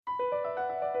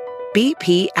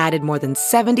BP added more than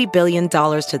 $70 billion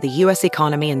to the U.S.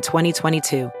 economy in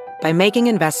 2022 by making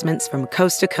investments from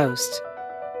coast to coast.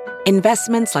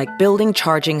 Investments like building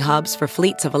charging hubs for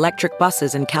fleets of electric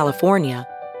buses in California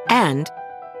and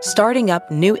starting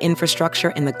up new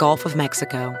infrastructure in the Gulf of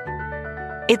Mexico.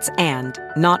 It's and,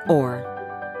 not or.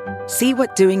 See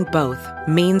what doing both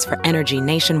means for energy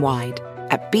nationwide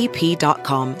at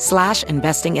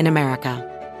bp.com/investing in America.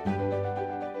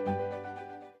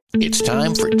 It's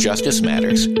time for Justice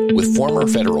Matters with former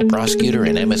federal prosecutor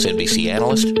and MSNBC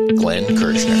analyst Glenn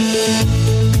Kirshner.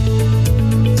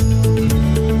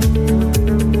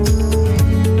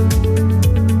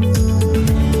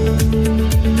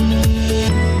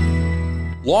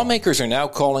 Lawmakers are now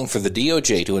calling for the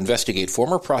DOJ to investigate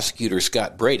former prosecutor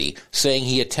Scott Brady, saying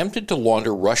he attempted to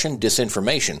launder Russian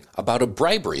disinformation about a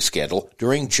bribery scandal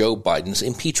during Joe Biden's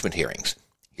impeachment hearings.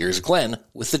 Here's Glenn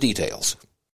with the details.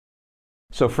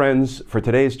 So friends, for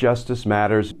today's Justice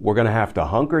Matters, we're going to have to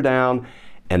hunker down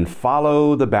and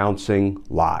follow the bouncing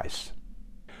lies.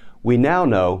 We now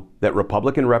know that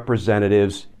Republican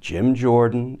Representatives Jim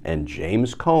Jordan and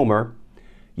James Comer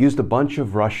used a bunch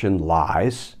of Russian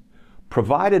lies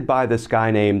provided by this guy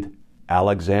named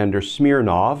Alexander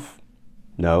Smirnov.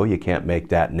 No, you can't make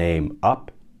that name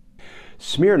up.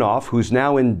 Smirnov, who's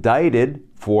now indicted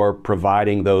for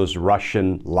providing those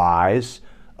Russian lies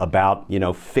about,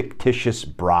 fictitious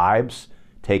bribes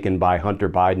taken by Hunter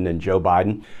Biden and Joe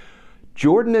Biden.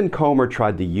 Jordan and Comer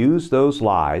tried to use those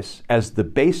lies as the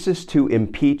basis to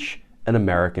impeach an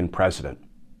American president.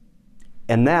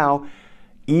 And now,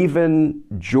 even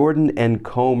Jordan and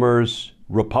Comer's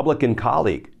Republican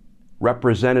colleague,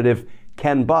 Representative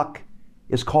Ken Buck,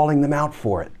 is calling them out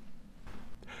for it.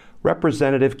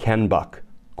 Representative Ken Buck,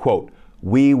 quote,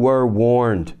 "We were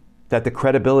warned that the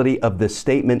credibility of this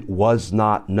statement was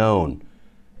not known.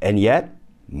 And yet,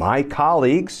 my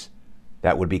colleagues,"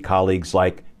 that would be colleagues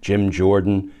like Jim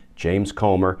Jordan, James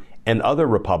Comer, and other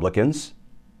Republicans,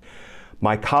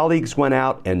 "my colleagues went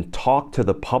out and talked to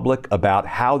the public about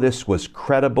how this was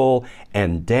credible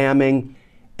and damning,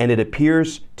 and it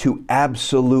appears to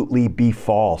absolutely be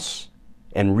false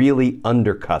and really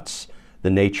undercuts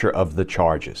the nature of the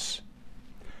charges."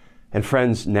 And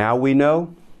friends, now we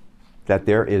know that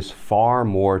there is far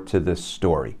more to this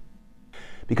story.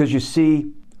 Because you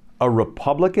see, a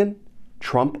Republican,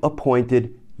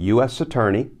 Trump-appointed U.S.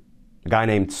 attorney, a guy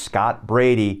named Scott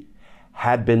Brady,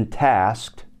 had been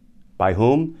tasked by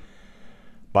whom?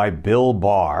 By Bill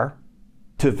Barr,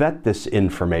 to vet this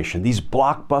information, these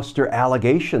blockbuster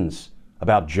allegations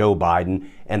about Joe Biden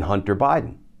and Hunter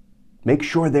Biden. Make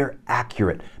sure they're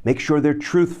accurate, make sure they're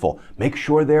truthful, make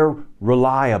sure they're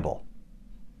reliable.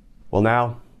 Well,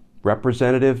 now,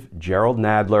 Representative Gerald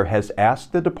Nadler has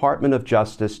asked the Department of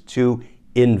Justice to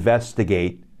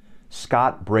investigate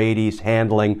Scott Brady's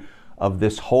handling of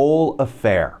this whole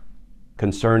affair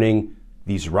concerning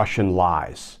these Russian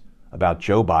lies about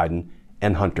Joe Biden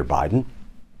and Hunter Biden.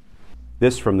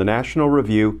 This from the National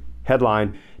Review,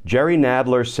 headline, "Jerry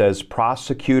Nadler says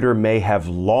prosecutor may have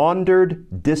laundered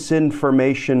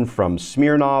disinformation from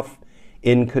Smirnov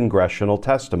in congressional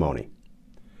testimony."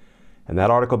 And that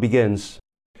article begins,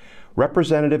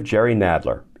 Representative Jerry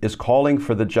Nadler is calling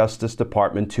for the Justice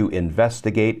Department to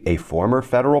investigate a former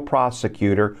federal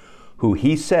prosecutor who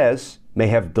he says may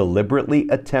have deliberately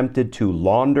attempted to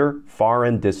launder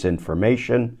foreign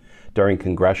disinformation during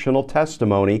congressional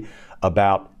testimony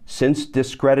about since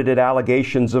discredited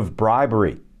allegations of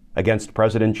bribery against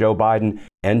President Joe Biden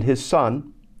and his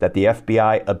son that the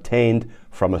FBI obtained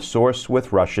from a source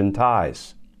with Russian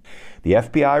ties. The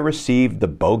FBI received the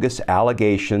bogus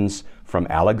allegations from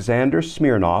Alexander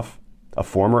Smirnov, a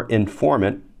former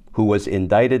informant who was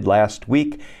indicted last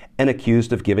week and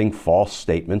accused of giving false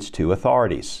statements to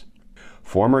authorities.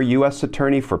 Former U.S.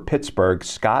 Attorney for Pittsburgh,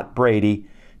 Scott Brady,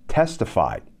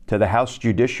 testified to the House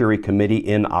Judiciary Committee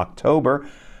in October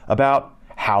about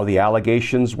how the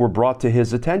allegations were brought to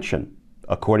his attention,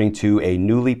 according to a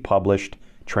newly published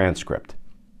transcript.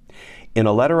 In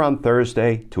a letter on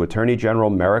Thursday to Attorney General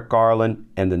Merrick Garland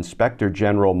and Inspector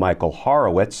General Michael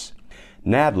Horowitz,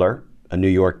 Nadler, a New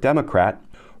York Democrat,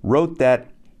 wrote that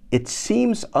it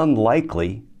seems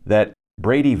unlikely that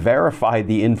Brady verified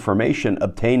the information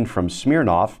obtained from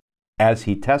Smirnov, as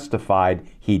he testified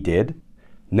he did.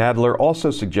 Nadler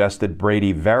also suggested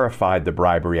Brady verified the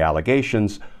bribery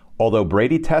allegations, although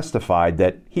Brady testified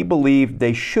that he believed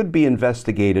they should be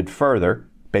investigated further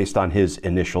based on his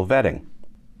initial vetting.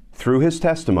 Through his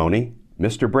testimony,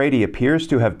 Mr. Brady appears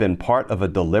to have been part of a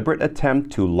deliberate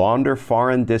attempt to launder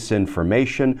foreign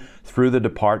disinformation through the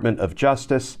Department of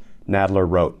Justice, Nadler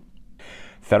wrote.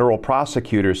 Federal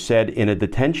prosecutors said in a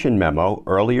detention memo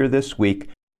earlier this week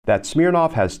that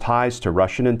Smirnov has ties to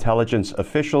Russian intelligence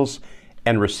officials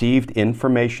and received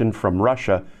information from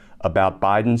Russia about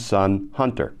Biden's son,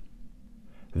 Hunter.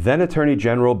 Then Attorney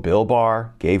General Bill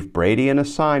Barr gave Brady an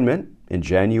assignment in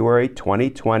January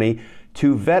 2020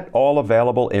 to vet all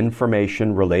available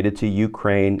information related to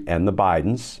Ukraine and the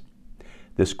Bidens.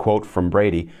 This quote from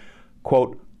Brady,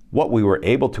 quote, "What we were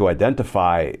able to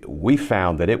identify, we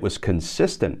found that it was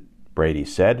consistent," Brady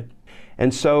said.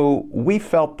 "And so we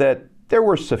felt that there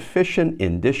were sufficient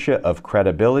indicia of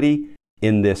credibility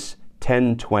in this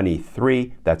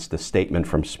 1023, that's the statement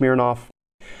from Smirnov,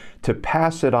 to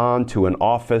pass it on to an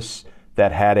office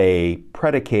that had a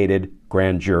predicated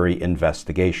grand jury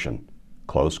investigation,"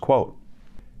 close quote.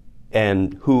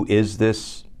 And who is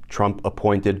this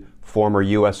Trump-appointed former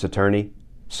U.S. Attorney,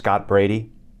 Scott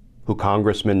Brady, who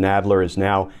Congressman Nadler is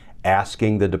now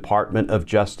asking the Department of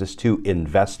Justice to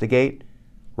investigate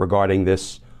regarding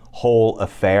this whole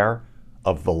affair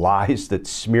of the lies that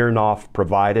Smirnov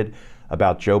provided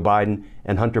about Joe Biden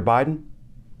and Hunter Biden?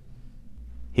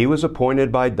 He was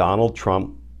appointed by Donald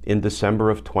Trump in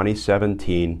December of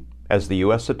 2017 as the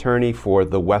U.S. Attorney for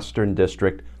the Western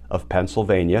District of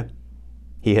Pennsylvania.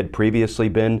 He had previously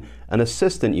been an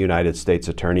assistant United States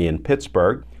Attorney in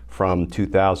Pittsburgh from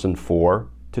 2004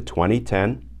 to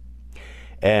 2010.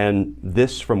 And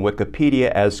this from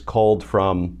Wikipedia as culled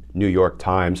from New York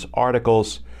Times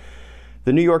articles.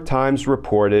 The New York Times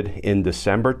reported in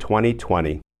December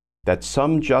 2020 that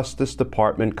some Justice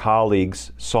Department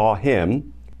colleagues saw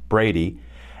him, Brady,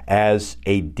 as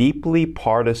a deeply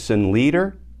partisan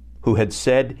leader who had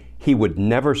said he would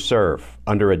never serve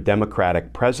under a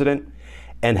Democratic president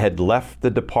and had left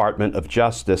the Department of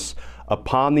Justice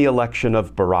upon the election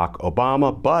of Barack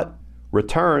Obama, but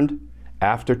returned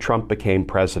after Trump became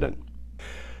president.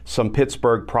 Some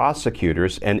Pittsburgh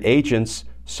prosecutors and agents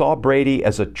saw Brady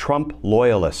as a Trump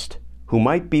loyalist who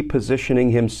might be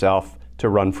positioning himself to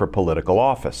run for political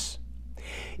office.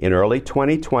 In early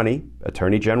 2020,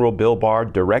 Attorney General Bill Barr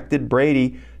directed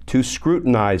Brady to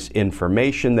scrutinize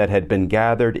information that had been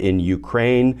gathered in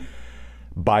Ukraine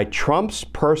by Trump's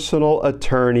personal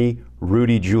attorney,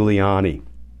 Rudy Giuliani,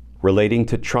 relating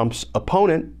to Trump's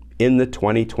opponent in the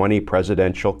 2020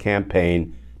 presidential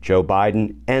campaign, Joe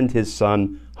Biden and his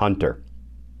son, Hunter.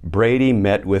 Brady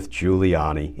met with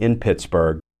Giuliani in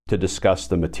Pittsburgh to discuss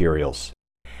the materials.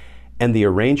 And the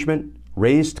arrangement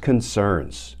raised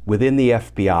concerns within the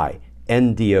FBI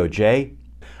and DOJ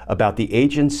about the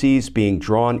agencies being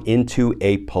drawn into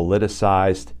a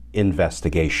politicized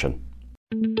investigation.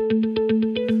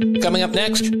 Coming up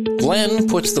next, Glenn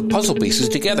puts the puzzle pieces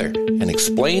together and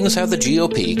explains how the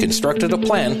GOP constructed a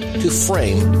plan to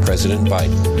frame President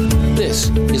Biden. This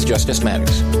is Justice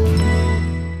Matters.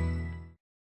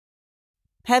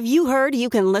 Have you heard you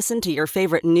can listen to your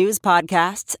favorite news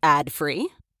podcasts ad-free?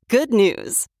 Good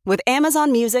news! With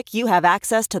Amazon Music, you have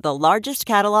access to the largest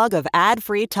catalog of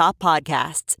ad-free top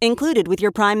podcasts included with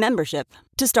your Prime membership.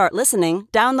 To start listening,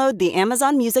 download the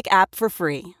Amazon Music app for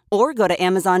free or go to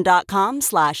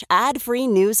amazon.com/ad-free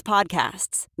news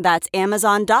podcasts. That's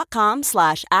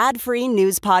amazon.com/ad-free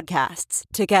news podcasts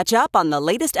to catch up on the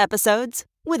latest episodes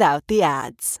without the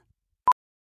ads.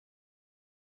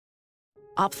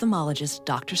 Ophthalmologist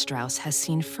Dr. Strauss has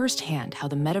seen firsthand how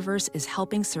the metaverse is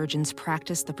helping surgeons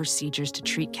practice the procedures to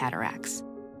treat cataracts.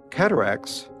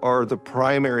 Cataracts are the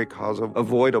primary cause of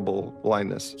avoidable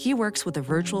blindness. He works with a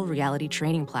virtual reality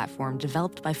training platform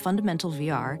developed by Fundamental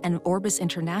VR and Orbis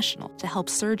International to help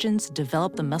surgeons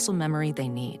develop the muscle memory they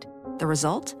need. The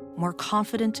result? More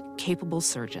confident, capable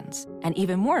surgeons. And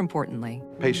even more importantly,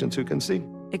 patients who can see.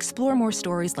 Explore more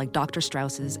stories like Dr.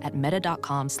 Strauss's at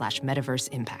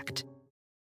meta.com/metaverseimpact.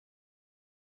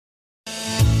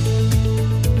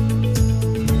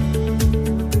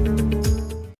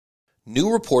 New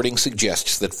reporting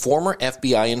suggests that former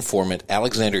FBI informant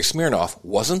Alexander Smirnov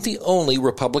wasn't the only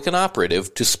Republican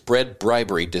operative to spread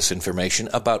bribery disinformation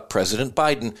about President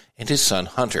Biden and his son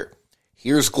Hunter.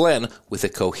 Here's Glenn with a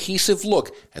cohesive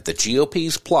look at the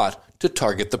GOP's plot to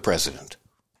target the president.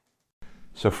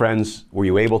 So friends, were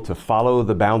you able to follow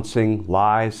the bouncing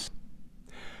lies?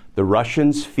 The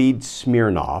Russians feed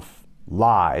Smirnov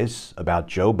lies about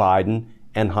Joe Biden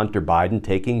and Hunter Biden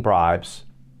taking bribes.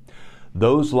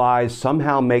 Those lies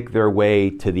somehow make their way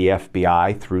to the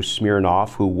FBI through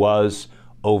Smirnov, who was,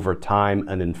 over time,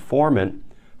 an informant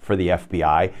for the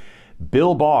FBI.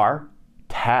 Bill Barr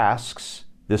tasks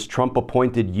this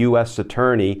Trump-appointed U.S.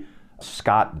 Attorney,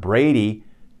 Scott Brady,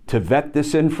 to vet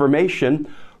this information.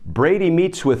 Brady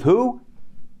meets with who?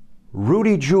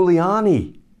 Rudy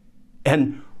Giuliani,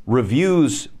 and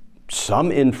reviews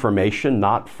some information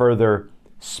not further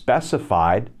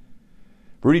specified.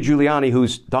 Rudy Giuliani,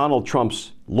 who's Donald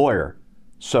Trump's lawyer,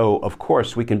 so of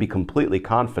course we can be completely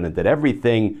confident that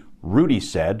everything Rudy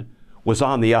said was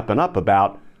on the up and up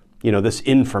about, this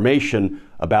information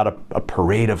about a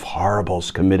parade of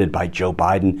horribles committed by Joe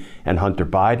Biden and Hunter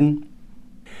Biden.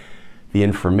 The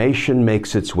information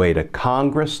makes its way to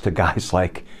Congress, to guys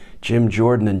like Jim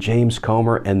Jordan and James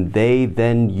Comer, and they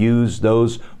then use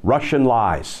those Russian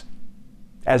lies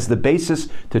as the basis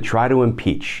to try to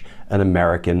impeach an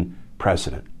American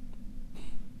president.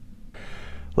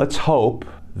 Let's hope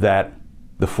that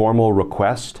the formal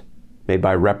request made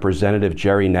by Representative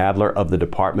Jerry Nadler of the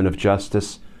Department of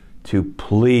Justice to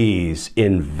please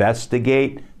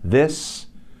investigate this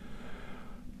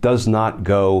does not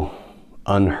go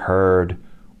unheard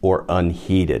or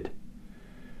unheeded.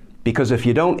 Because if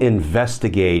you don't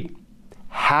investigate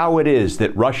how it is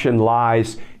that Russian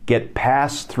lies get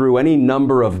passed through any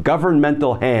number of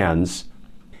governmental hands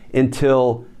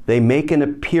until they make an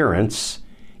appearance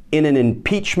in an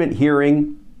impeachment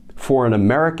hearing for an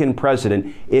American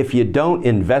president, if you don't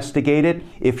investigate it,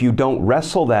 if you don't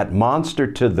wrestle that monster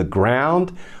to the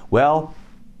ground, well,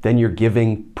 then you're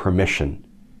giving permission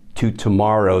to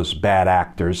tomorrow's bad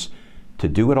actors to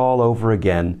do it all over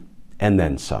again and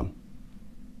then some.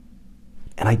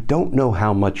 And I don't know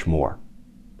how much more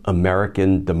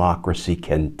American democracy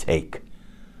can take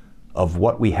of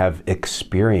what we have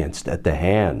experienced at the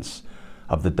hands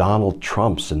of the Donald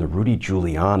Trumps and the Rudy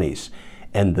Giulianis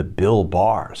and the Bill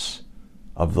Barrs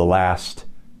of the last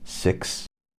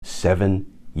 6-7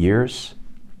 years.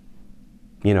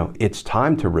 It's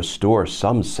time to restore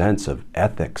some sense of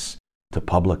ethics to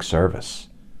public service,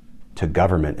 to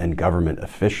government and government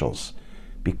officials,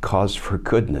 because for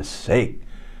goodness sake,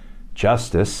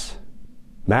 justice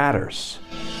matters.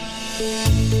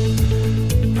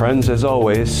 Friends, as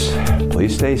always,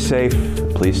 please stay safe,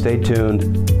 please stay tuned,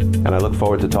 and I look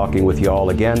forward to talking with you all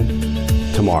again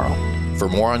tomorrow. For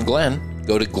more on Glenn,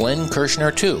 go to Glenn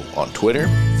Kirshner 2 on Twitter,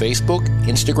 Facebook,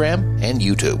 Instagram, and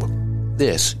YouTube.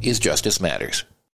 This is Justice Matters.